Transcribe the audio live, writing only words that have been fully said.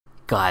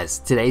Guys,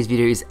 today's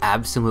video is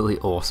absolutely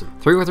awesome.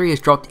 343 has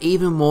dropped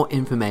even more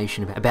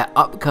information about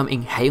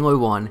upcoming Halo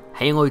 1,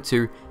 Halo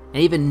 2, and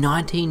even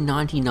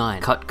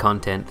 1999 cut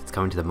content that's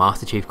coming to the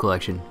Master Chief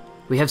Collection.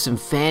 We have some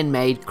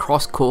fan-made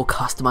cross-core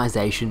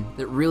customization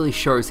that really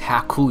shows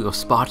how cool your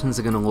Spartans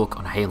are going to look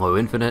on Halo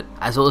Infinite,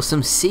 as well as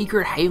some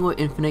secret Halo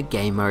Infinite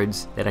game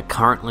modes that are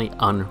currently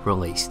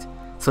unreleased.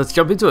 So let's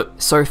jump into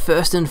it. So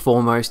first and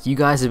foremost, you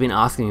guys have been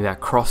asking me about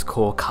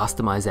cross-core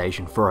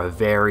customization for a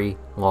very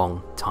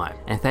long time.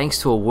 And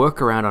thanks to a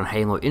workaround on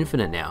Halo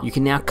Infinite now, you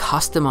can now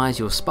customize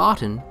your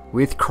Spartan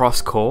with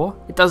cross-core.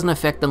 It doesn't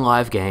affect the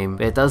live game,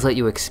 but it does let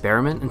you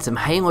experiment, and some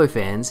Halo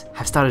fans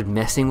have started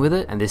messing with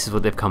it, and this is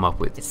what they've come up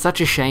with. It's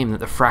such a shame that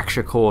the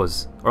fracture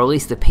cores, or at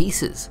least the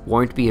pieces,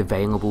 won't be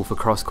available for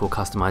cross-core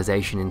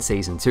customization in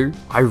Season 2.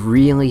 I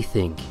really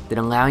think that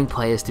allowing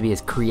players to be as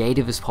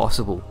creative as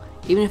possible,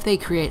 even if they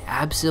create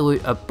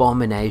absolute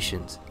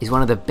abominations, is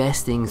one of the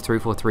best things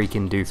 343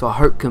 can do, so I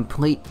hope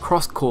complete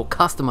cross-core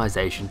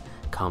customization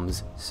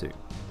comes soon.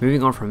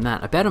 Moving on from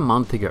that, about a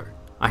month ago,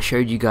 I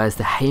showed you guys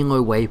the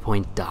Halo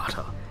Waypoint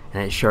data,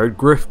 and it showed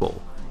Griffball,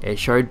 it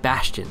showed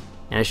Bastion,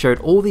 and it showed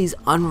all these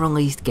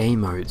unreleased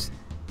game modes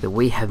that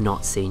we have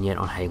not seen yet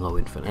on Halo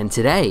Infinite. And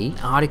today, an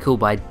article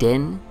by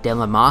Den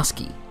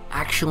Delamarski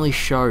actually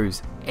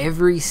shows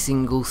every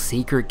single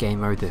secret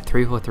game mode that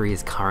 343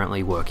 is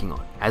currently working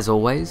on. As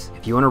always,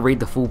 if you want to read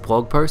the full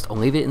blog post, I'll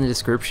leave it in the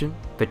description,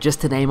 but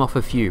just to name off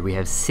a few, we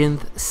have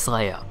Synth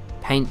Slayer,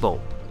 Paintball,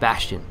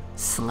 Bastion,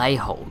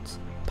 Slayholds,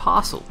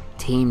 Parcel,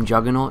 Team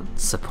Juggernaut,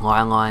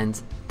 Supply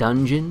Lines,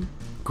 Dungeon,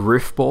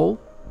 Griffball,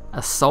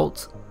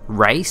 Assault,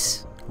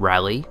 Race,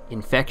 Rally,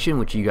 Infection,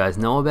 which you guys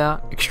know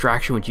about,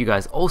 Extraction, which you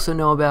guys also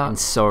know about, and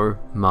so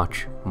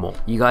much more.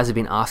 You guys have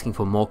been asking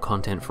for more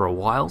content for a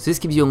while, so this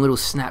gives you a little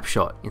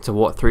snapshot into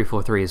what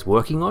 343 is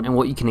working on and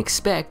what you can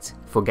expect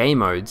for game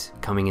modes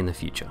coming in the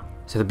future.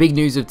 So the big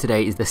news of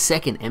today is the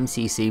second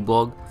MCC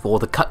blog for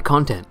the cut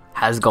content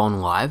has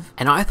gone live,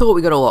 and I thought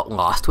we got a lot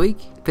last week,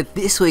 but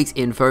this week's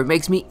info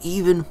makes me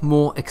even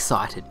more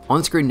excited.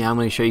 On screen now I'm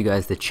going to show you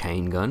guys the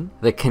chain gun,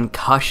 the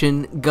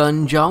concussion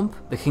gun jump,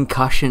 the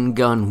concussion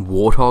gun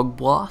warthog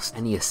blast,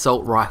 and the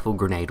assault rifle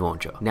grenade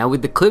launcher. Now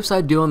with the clips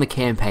I do on the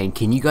campaign,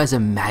 can you guys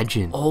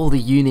imagine all the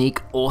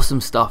unique, awesome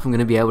stuff I'm going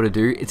to be able to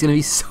do? It's going to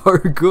be so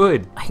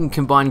good. I can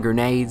combine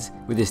grenades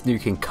with this new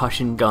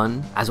concussion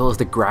gun, as well as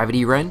the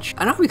gravity wrench,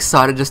 and I'm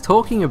excited just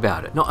talking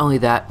about it. Not only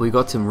that, we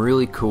got some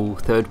really cool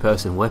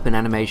third-person weapon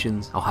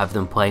animations. I'll have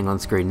them playing on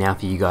screen now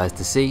for you guys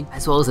to see,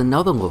 as well as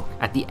another look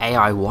at the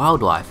AI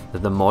wildlife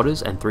that the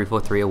modders and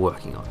 343 are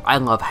working on. I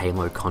love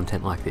Halo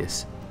content like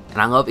this,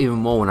 and I love even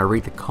more when I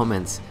read the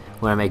comments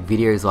when I make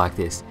videos like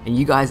this, and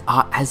you guys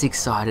are as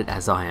excited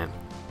as I am.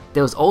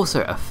 There was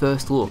also a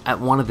first look at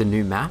one of the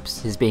new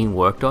maps is being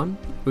worked on.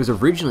 It was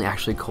originally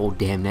actually called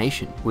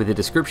Damnation, with a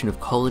description of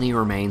colony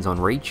remains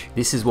on Reach.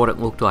 This is what it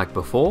looked like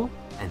before,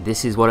 and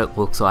this is what it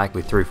looks like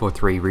with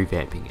 343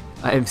 revamping it.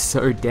 I am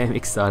so damn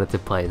excited to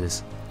play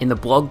this. In the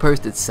blog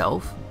post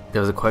itself,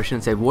 there was a question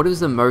that said, what is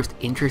the most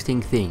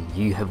interesting thing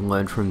you have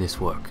learned from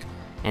this work?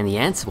 And the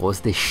answer was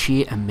the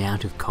sheer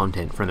amount of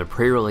content from the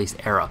pre-release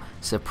era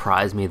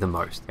surprised me the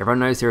most. Everyone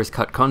knows there is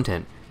cut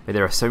content, but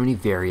there are so many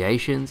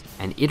variations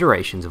and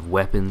iterations of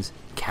weapons,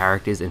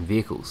 characters, and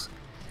vehicles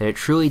that it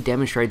truly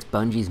demonstrates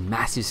Bungie's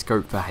massive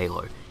scope for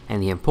Halo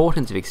and the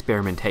importance of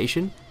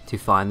experimentation to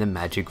find the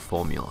magic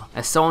formula.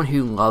 As someone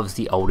who loves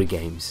the older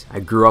games, I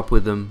grew up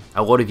with them,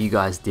 a lot of you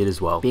guys did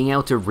as well, being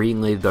able to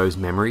relive those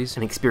memories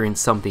and experience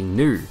something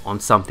new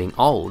on something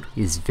old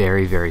is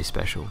very, very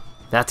special.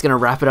 That's going to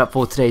wrap it up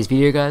for today's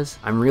video, guys.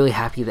 I'm really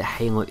happy that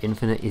Halo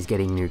Infinite is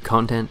getting new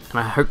content, and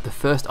I hope the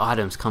first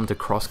items come to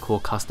cross-core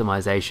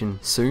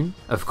customization soon.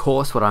 Of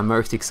course, what I'm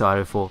most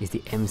excited for is the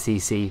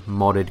MCC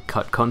modded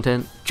cut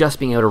content. Just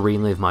being able to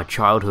relive my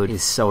childhood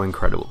is so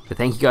incredible. But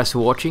thank you guys for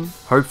watching.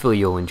 Hopefully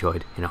you all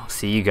enjoyed, and I'll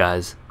see you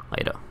guys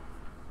later.